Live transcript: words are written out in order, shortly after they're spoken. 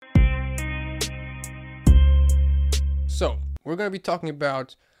So, we're going to be talking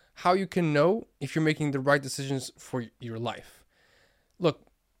about how you can know if you're making the right decisions for your life. Look,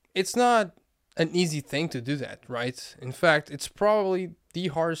 it's not an easy thing to do that, right? In fact, it's probably the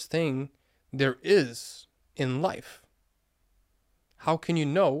hardest thing there is in life. How can you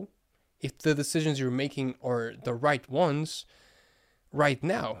know if the decisions you're making are the right ones right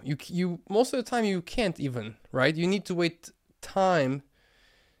now? You most of the time you can't even, right? You need to wait time.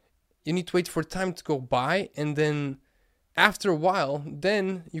 You need to wait for time to go by, and then after a while,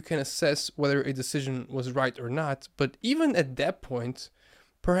 then you can assess whether a decision was right or not. But even at that point,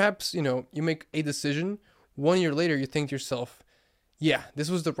 perhaps, you make a decision. 1 year later, you think to yourself, yeah, this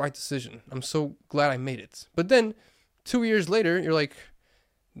was the right decision. I'm so glad I made it. But then 2 years later, you're like,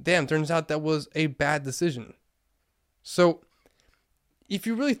 damn, turns out that was a bad decision. So if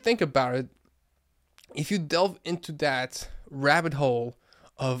you really think about it, if you delve into that rabbit hole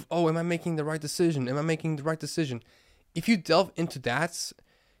of, oh, am I making the right decision? Am I making the right decision? If you delve into that,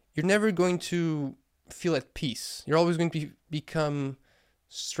 you're never going to feel at peace. You're always going to become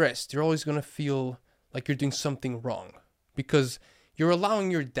stressed. You're always going to feel like you're doing something wrong because you're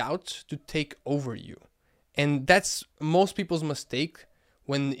allowing your doubt to take over you. And that's most people's mistake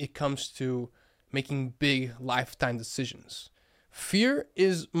when it comes to making big lifetime decisions. Fear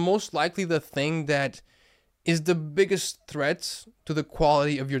is most likely the thing that is the biggest threat to the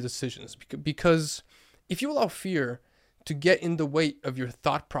quality of your decisions. Because if you allow fear to get in the way of your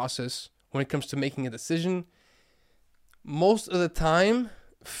thought process when it comes to making a decision, most of the time,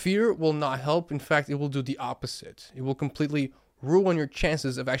 fear will not help. In fact, it will do the opposite. It will completely ruin your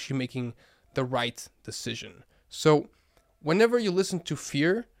chances of actually making the right decision. So whenever you listen to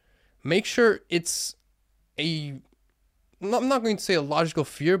fear, make sure it's I'm not going to say a logical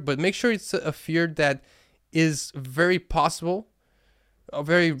fear, but make sure it's a fear that is very possible,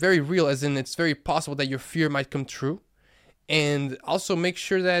 very, very real, as in it's very possible that your fear might come true. And also make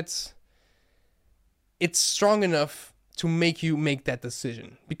sure that it's strong enough to make you make that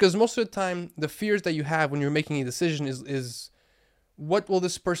decision. Because most of the time, the fears that you have when you're making a decision is what will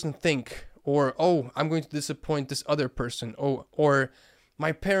this person think? Or, oh, I'm going to disappoint this other person. Oh, or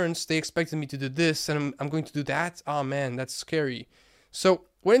my parents, they expected me to do this and I'm going to do that. Oh man, that's scary. So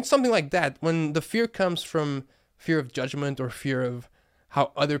when it's something like that, when the fear comes from fear of judgment or fear of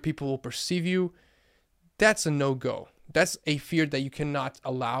how other people will perceive you, that's a no-go. That's a fear that you cannot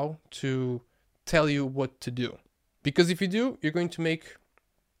allow to tell you what to do. Because if you do, you're going to make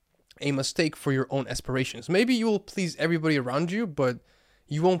a mistake for your own aspirations. Maybe you will please everybody around you, but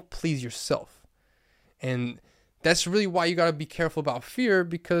you won't please yourself. And that's really why you got to be careful about fear,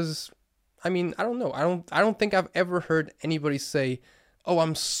 because I don't know. I don't think I've ever heard anybody say, "Oh,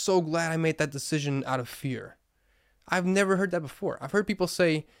 I'm so glad I made that decision out of fear." I've never heard that before. I've heard people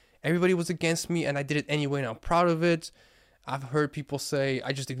say, everybody was against me and I did it anyway and I'm proud of it. I've heard people say,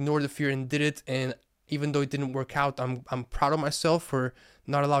 I just ignored the fear and did it, and even though it didn't work out, I'm proud of myself for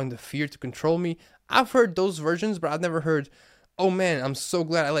not allowing the fear to control me. I've heard those versions, but I've never heard, oh man, I'm so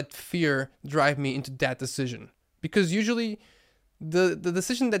glad I let fear drive me into that decision. Because usually the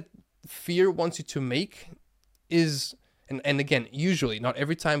decision that fear wants you to make is, and again, usually, not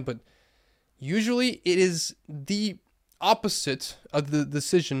every time, but usually it is the opposite of the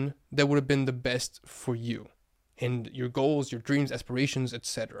decision that would have been the best for you and your goals, your dreams, aspirations,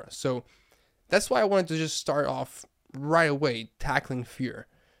 etc. So that's why I wanted to just start off right away tackling fear,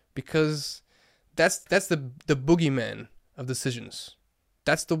 because that's the boogeyman of decisions.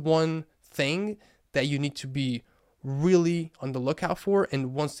 That's the one thing that you need to be really on the lookout for,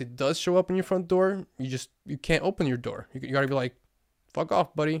 and once it does show up in your front door, you can't open your door. You gotta be like, fuck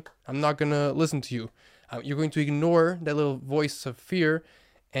off, buddy. I'm not gonna listen to you. You're going to ignore that little voice of fear,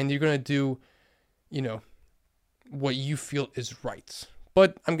 and you're gonna do, what you feel is right.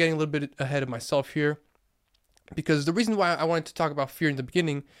 But I'm getting a little bit ahead of myself here, because the reason why I wanted to talk about fear in the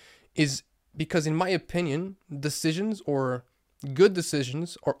beginning is because, in my opinion, decisions or good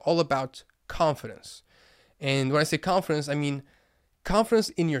decisions are all about confidence. And when I say confidence, I mean confidence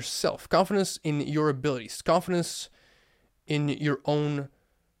in yourself, confidence in your abilities, confidence in your own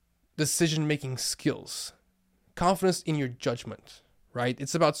decision-making skills, confidence in your judgment, right?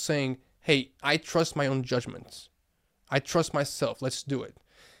 It's about saying, hey, I trust my own judgments. I trust myself. Let's do it.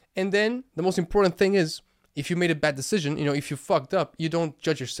 And then the most important thing is, if you made a bad decision, if you fucked up, you don't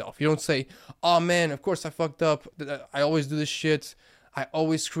judge yourself. You don't say, oh man, of course I fucked up. I always do this shit. I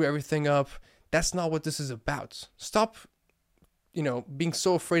always screw everything up. That's not what this is about. Stop, being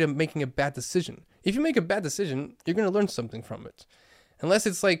so afraid of making a bad decision. If you make a bad decision, you're going to learn something from it. Unless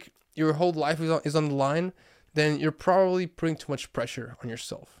it's like your whole life is on the line, then you're probably putting too much pressure on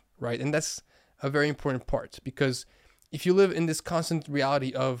yourself, right? And that's a very important part, because if you live in this constant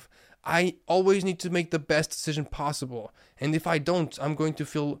reality of, I always need to make the best decision possible, and if I don't, I'm going to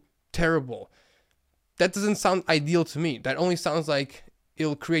feel terrible. That doesn't sound ideal to me. That only sounds like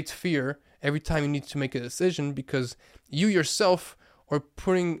it'll create fear every time you need to make a decision, because you yourself are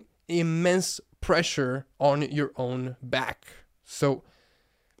putting immense pressure on your own back. So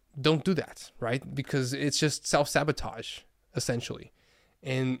don't do that, right? Because it's just self-sabotage, essentially.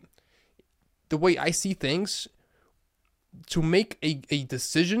 And the way I see things, to make a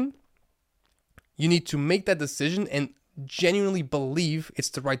decision, you need to make that decision and genuinely believe it's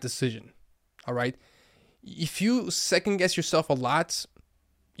the right decision. All right? If you second guess yourself a lot,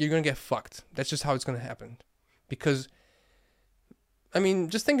 you're going to get fucked. That's just how it's going to happen. Because, I mean,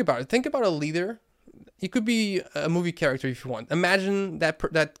 just think about it. Think about a leader. It could be a movie character if you want. Imagine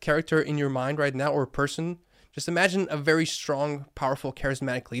that character in your mind right now, or a person. Just imagine a very strong, powerful,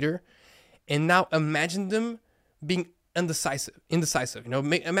 charismatic leader. And now imagine them being indecisive. You know,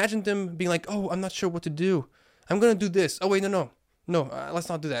 imagine them being like, oh, I'm not sure what to do. I'm going to do this. Oh, wait, no, let's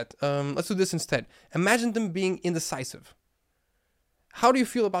not do that. Let's do this instead. Imagine them being indecisive. How do you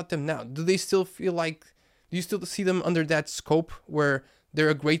feel about them now? Do you still see them under that scope where they're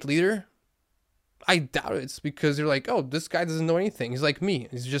a great leader? I doubt it. It's because they're like, oh, this guy doesn't know anything. He's like me.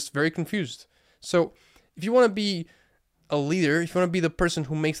 He's just very confused. So if you want to be a leader, if you want to be the person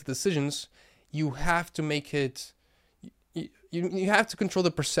who makes the decisions, you have to make it, you have to control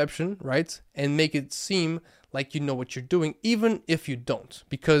the perception, right? And make it seem like you know what you're doing, even if you don't,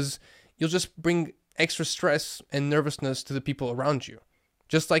 because you'll just bring extra stress and nervousness to the people around you.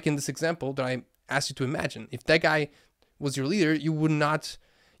 Just like in this example that I asked you to imagine. If that guy was your leader, you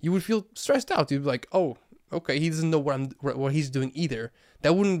would feel stressed out. You'd be like, oh, okay, he doesn't know what he's doing either.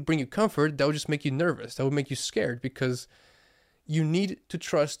 That wouldn't bring you comfort. That would just make you nervous. That would make you scared, because you need to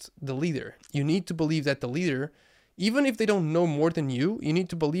trust the leader. You need to believe that the leader, even if they don't know more than you need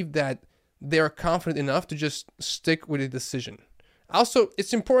to believe that they are confident enough to just stick with a decision. Also,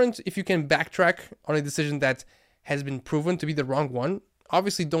 it's important if you can backtrack on a decision that has been proven to be the wrong one.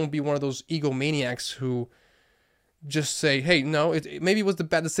 Obviously, don't be one of those egomaniacs who just say, hey, no, maybe it was the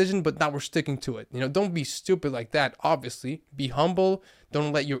bad decision, but now we're sticking to it. You know, don't be stupid like that, obviously. Be humble.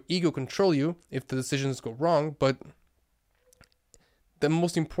 Don't let your ego control you if the decisions go wrong. But the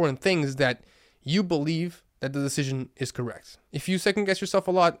most important thing is that you believe that the decision is correct. If you second guess yourself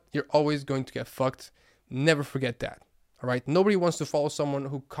a lot, you're always going to get fucked. Never forget that. All right? Nobody wants to follow someone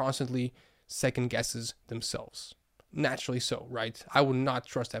who constantly second guesses themselves. Naturally so, right? I would not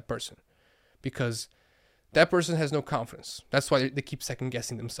trust that person, because that person has no confidence. That's why they keep second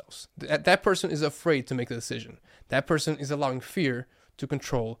guessing themselves. That person is afraid to make a decision. That person is allowing fear to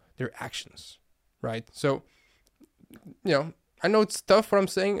control their actions, right? So, you know, I know it's tough what I'm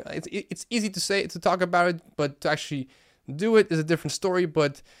saying. It's easy to say, to talk about it, but to actually do it is a different story.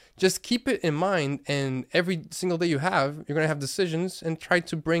 But just keep it in mind, and every single day you have, you're going to have decisions, and try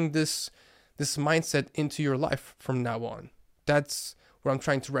to bring this mindset into your life from now on. That's what I'm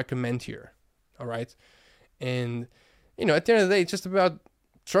trying to recommend here, all right? And, you know, at the end of the day, it's just about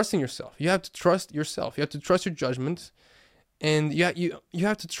trusting yourself. You have to trust yourself. You have to trust your judgment, and you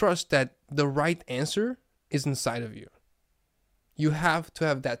have to trust that the right answer is inside of you. You have to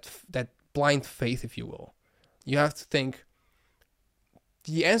have that blind faith, if you will. You have to think,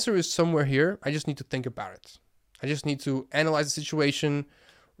 the answer is somewhere here. I just need to think about it. I just need to analyze the situation,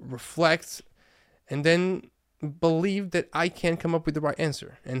 reflect, and then believe that I can come up with the right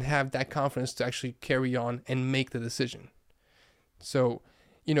answer, and have that confidence to actually carry on and make the decision. So,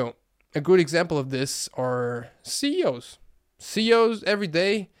 you know, a good example of this are CEOs. CEOs every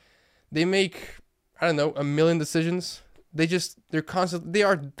day, they make, I don't know, 1 million decisions. They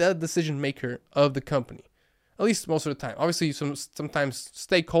are the decision maker of the company, at least most of the time. Obviously, sometimes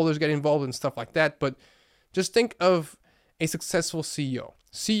stakeholders get involved and stuff like that, but just think of a successful CEO.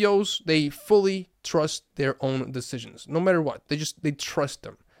 CEOs, they fully trust their own decisions, no matter what. They trust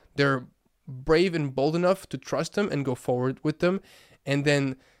them. They're brave and bold enough to trust them and go forward with them, and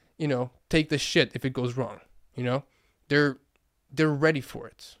then, you know, take the shit if it goes wrong. You know, they're ready for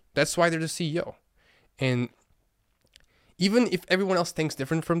it. That's why they're the CEO. And even if everyone else thinks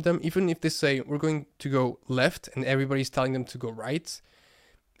different from them, even if they say we're going to go left and everybody's telling them to go right,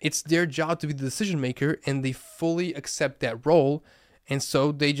 it's their job to be the decision maker, and they fully accept that role. And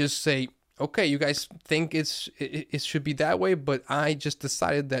so they just say, okay, you guys think it should be that way, but I just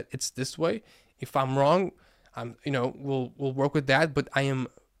decided that it's this way. If I'm wrong, we'll work with that. But I'm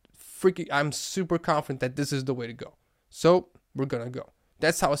super confident that this is the way to go. So we're gonna go.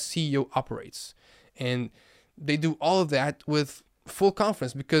 That's how a CEO operates, and they do all of that with full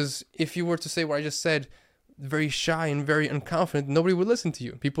confidence. Because if you were to say what I just said, very shy and very unconfident, nobody would listen to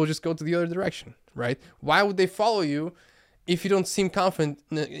you. People just go to the other direction, right? Why would they follow you if you don't seem confident?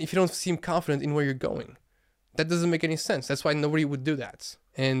 If you don't seem confident in where you're going, that doesn't make any sense. That's why nobody would do that.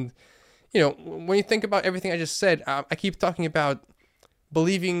 And when you think about everything I just said, I keep talking about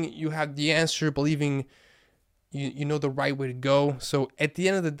believing you have the answer, believing you know the right way to go. So at the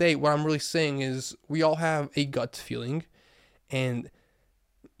end of the day, what I'm really saying is we all have a gut feeling, and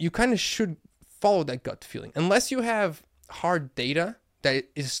you kind of should follow that gut feeling. Unless you have hard data that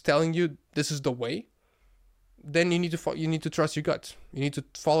is telling you this is the way, then you need to trust your gut. You need to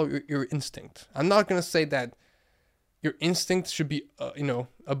follow your instinct. I'm not going to say that your instinct should be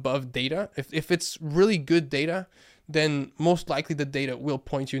above data. If it's really good data, then most likely the data will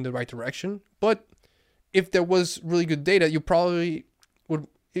point you in the right direction. But if there was really good data, it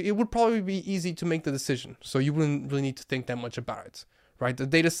would probably be easy to make the decision. So you wouldn't really need to think that much about it, right? The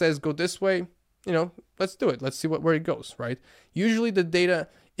data says go this way, let's do it. Let's see where it goes, right? Usually the data,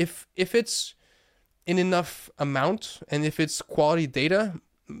 if it's in enough amount and if it's quality data,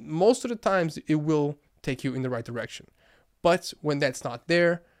 most of the times it will take you in the right direction. But when that's not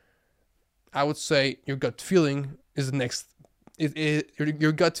there, I would say your gut feeling is the next.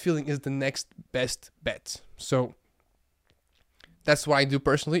 Your gut feeling is the next best bet. So that's what I do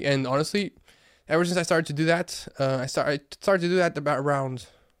personally, and honestly, ever since I started to do that, I started to do that about around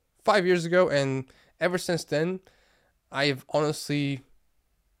 5 years ago, and ever since then, I've honestly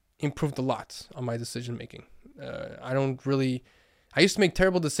improved a lot on my decision making. I used to make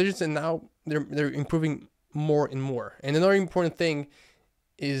terrible decisions, and now they're improving more and more. And another important thing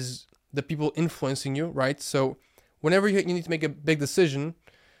is the people influencing you, right? So whenever you need to make a big decision,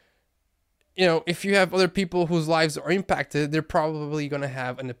 if you have other people whose lives are impacted, they're probably going to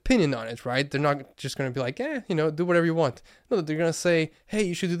have an opinion on it, right? They're not just going to be like, do whatever you want. No, they're going to say, hey,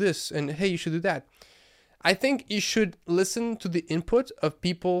 you should do this, and hey, you should do that. I think you should listen to the input of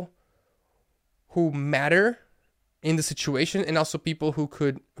people who matter in the situation, and also people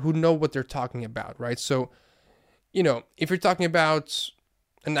who know what they're talking about, right? So, if you're talking about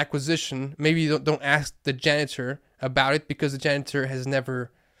an acquisition, maybe you don't ask the janitor about it because the janitor has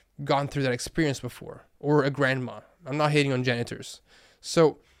never gone through that experience before, or a grandma. I'm not hating on janitors.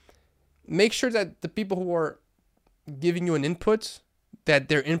 So make sure that the people who are giving you an input, that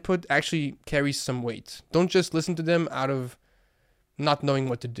their input actually carries some weight. Don't just listen to them out of not knowing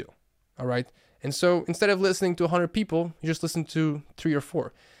what to do. All right. And so instead of listening to 100 people, you just listen to 3 or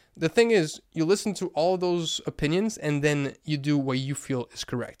 4. The thing is, you listen to all those opinions and then you do what you feel is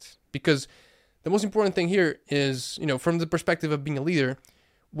correct. Because the most important thing here is, from the perspective of being a leader,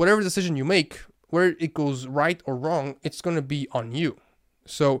 whatever decision you make, where it goes right or wrong, it's going to be on you.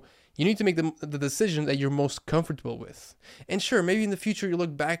 So you need to make the decision that you're most comfortable with. And sure, maybe in the future you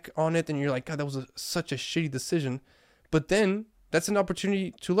look back on it and you're like, God, that was such a shitty decision. But then that's an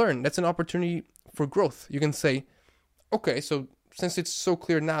opportunity to learn. That's an opportunity for growth. You can say, okay, so since it's so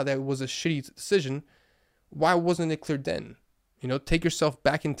clear now that it was a shitty decision, why wasn't it clear then? Take yourself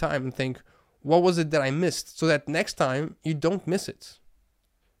back in time and think, what was it that I missed? So that next time you don't miss it.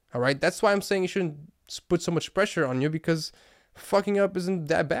 All right. That's why I'm saying you shouldn't put so much pressure on you, because fucking up isn't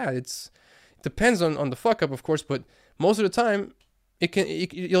that bad. It depends on the fuck up, of course, but most of the time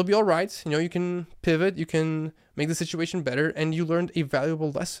it'll be all right. You can pivot, you can make the situation better, and you learned a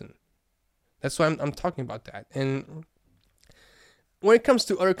valuable lesson. That's why I'm talking about that. And when it comes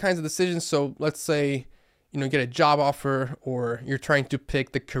to other kinds of decisions, so let's say, get a job offer, or you're trying to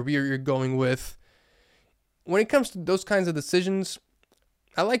pick the career you're going with. When it comes to those kinds of decisions,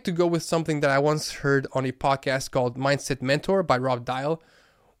 I like to go with something that I once heard on a podcast called Mindset Mentor by Rob Dial,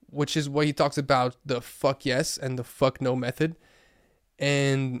 which is where he talks about the fuck yes and the fuck no method.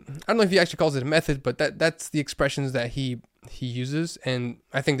 And I don't know if he actually calls it a method, but that's the expressions that he uses, and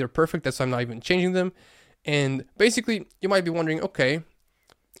I think they're perfect. That's why I'm not even changing them. And basically, you might be wondering, okay,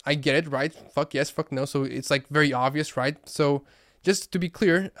 I get it, right? Fuck yes, fuck no. So it's like very obvious, right? So just to be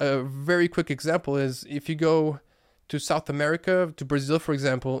clear, a very quick example is if you go to South America, to Brazil, for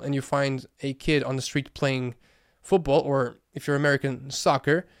example, and you find a kid on the street playing football, or if you're American,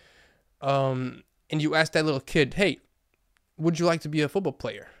 soccer, and you ask that little kid, hey, would you like to be a football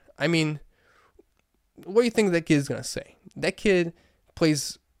player? I mean, what do you think that kid is going to say? That kid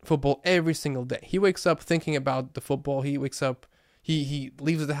plays football every single day. He wakes up thinking about the football. He wakes up, he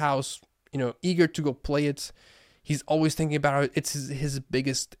leaves the house, eager to go play it. He's always thinking about it. It's his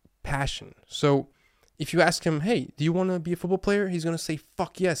biggest passion. So if you ask him, hey, do you want to be a football player? He's going to say,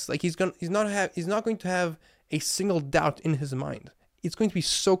 fuck yes. Like he's not going to have a single doubt in his mind. It's going to be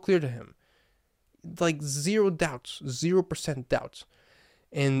so clear to him. Like 0 doubts, 0% doubts.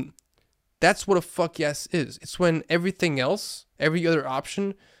 And That's what a fuck yes is. It's when everything else, every other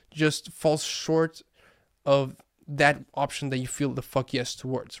option, just falls short of that option that you feel the fuck yes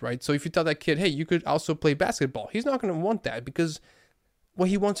towards, right? So if you tell that kid, hey, you could also play basketball, he's not going to want that, because what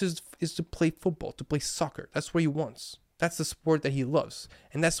he wants is to play football, to play soccer. That's what he wants. That's the sport that he loves.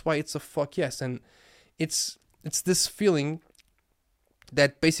 And that's why it's a fuck yes. And it's this feeling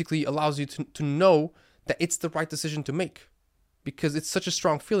that basically allows you to know that it's the right decision to make, because it's such a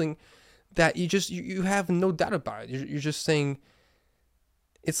strong feeling that you have no doubt about it. You're just saying,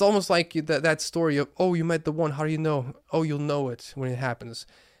 it's almost like that story of, oh, you met the one, how do you know? Oh, you'll know it when it happens.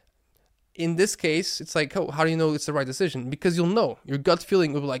 In this case, it's like, oh, how do you know it's the right decision? Because you'll know. Your gut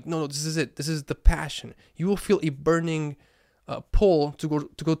feeling will be like, no, this is it. This is the passion. You will feel a burning pull to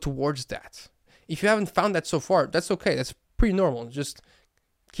go towards that. If you haven't found that so far, that's okay. That's pretty normal. Just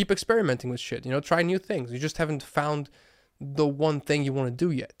keep experimenting with shit. Try new things. You just haven't found the one thing you want to do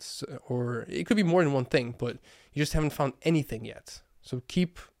yet. Or it could be more than one thing, but you just haven't found anything yet. So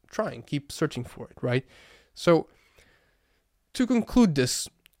keep trying, keep searching for it, right? So to conclude this,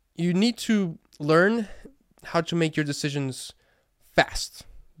 you need to learn how to make your decisions fast.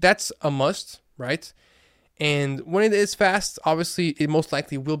 That's a must, right? And when it is fast, obviously, it most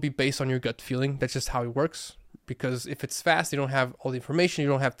likely will be based on your gut feeling. That's just how it works. Because if it's fast, you don't have all the information, you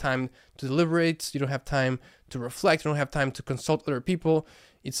don't have time to deliberate, you don't have time to reflect, you don't have time to consult other people.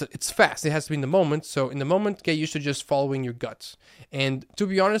 It's fast. It has to be in the moment. So in the moment, get used to just following your guts. And to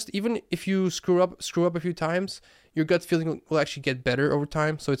be honest, even if you screw up a few times, your gut feeling will actually get better over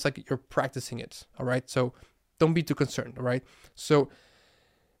time. So it's like you're practicing it. All right. So don't be too concerned. All right. So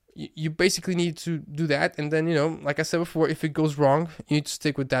you basically need to do that. And then, like I said before, if it goes wrong, you need to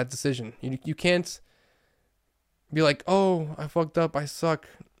stick with that decision. You can't be like, oh, I fucked up, I suck.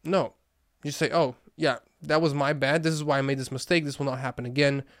 No. You say, oh, yeah, that was my bad. This is why I made this mistake. This will not happen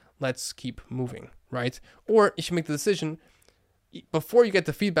again. Let's keep moving, right? Or if you make the decision, before you get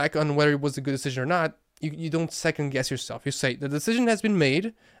the feedback on whether it was a good decision or not, you don't second guess yourself. You say, the decision has been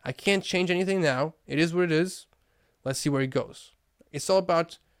made. I can't change anything now. It is what it is. Let's see where it goes. It's all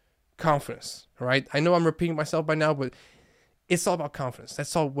about confidence, right? I know I'm repeating myself by now, but it's all about confidence.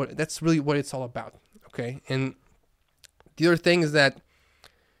 That's really what it's all about, okay? And the other thing is that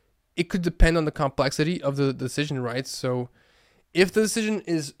it could depend on the complexity of the decision, right? So if the decision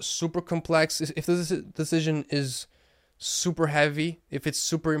is super complex, if the decision is super heavy, if it's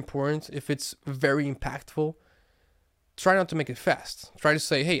super important, if it's very impactful, try not to make it fast. Try to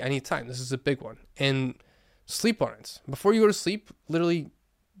say, hey, I need time. This is a big one. And sleep on it. Before you go to sleep, literally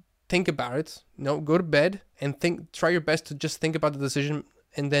think about it. Go to bed and try your best to just think about the decision.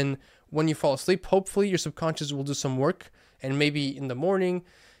 And then when you fall asleep, hopefully your subconscious will do some work. And maybe in the morning,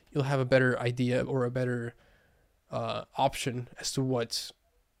 you'll have a better idea or a better option as to what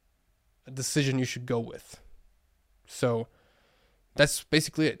decision you should go with. So that's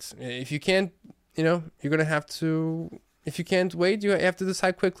basically it. If you can't, you're going to have to, if you can't wait, you have to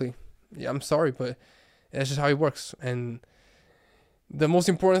decide quickly. Yeah, I'm sorry, but that's just how it works. And the most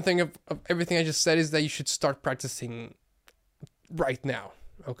important thing of everything I just said is that you should start practicing right now,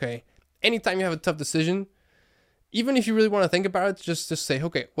 okay? Anytime you have a tough decision, even if you really want to think about it, just say,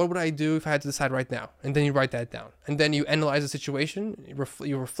 okay, what would I do if I had to decide right now? And then you write that down. And then you analyze the situation,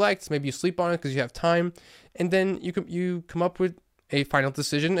 you reflect, maybe you sleep on it because you have time. And then you come up with a final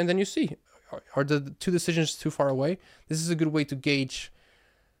decision, and then you see, are the two decisions too far away? This is a good way to gauge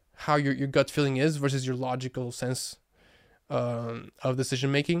how your gut feeling is versus your logical sense of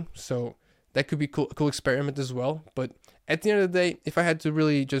decision making. So that could be a cool experiment as well. But at the end of the day, if I had to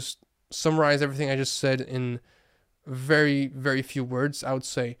really just summarize everything I just said in very, very few words, I would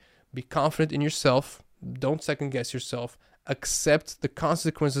say be confident in yourself. Don't second guess yourself. Accept the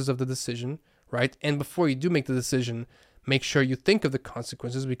consequences of the decision, right? And before you do make the decision, make sure you think of the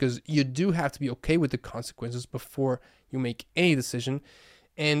consequences, because you do have to be okay with the consequences before you make any decision.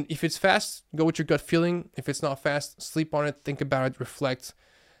 And if it's fast, go with your gut feeling. If it's not fast, sleep on it, think about it, reflect,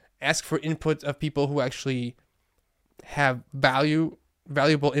 ask for input of people who actually have valuable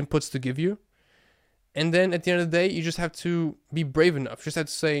inputs to give you. And then at the end of the day, you just have to be brave enough. You just have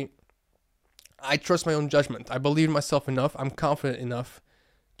to say, I trust my own judgment. I believe in myself enough. I'm confident enough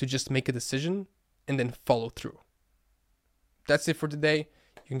to just make a decision and then follow through. That's it for today.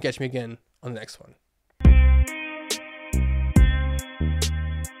 You can catch me again on the next one.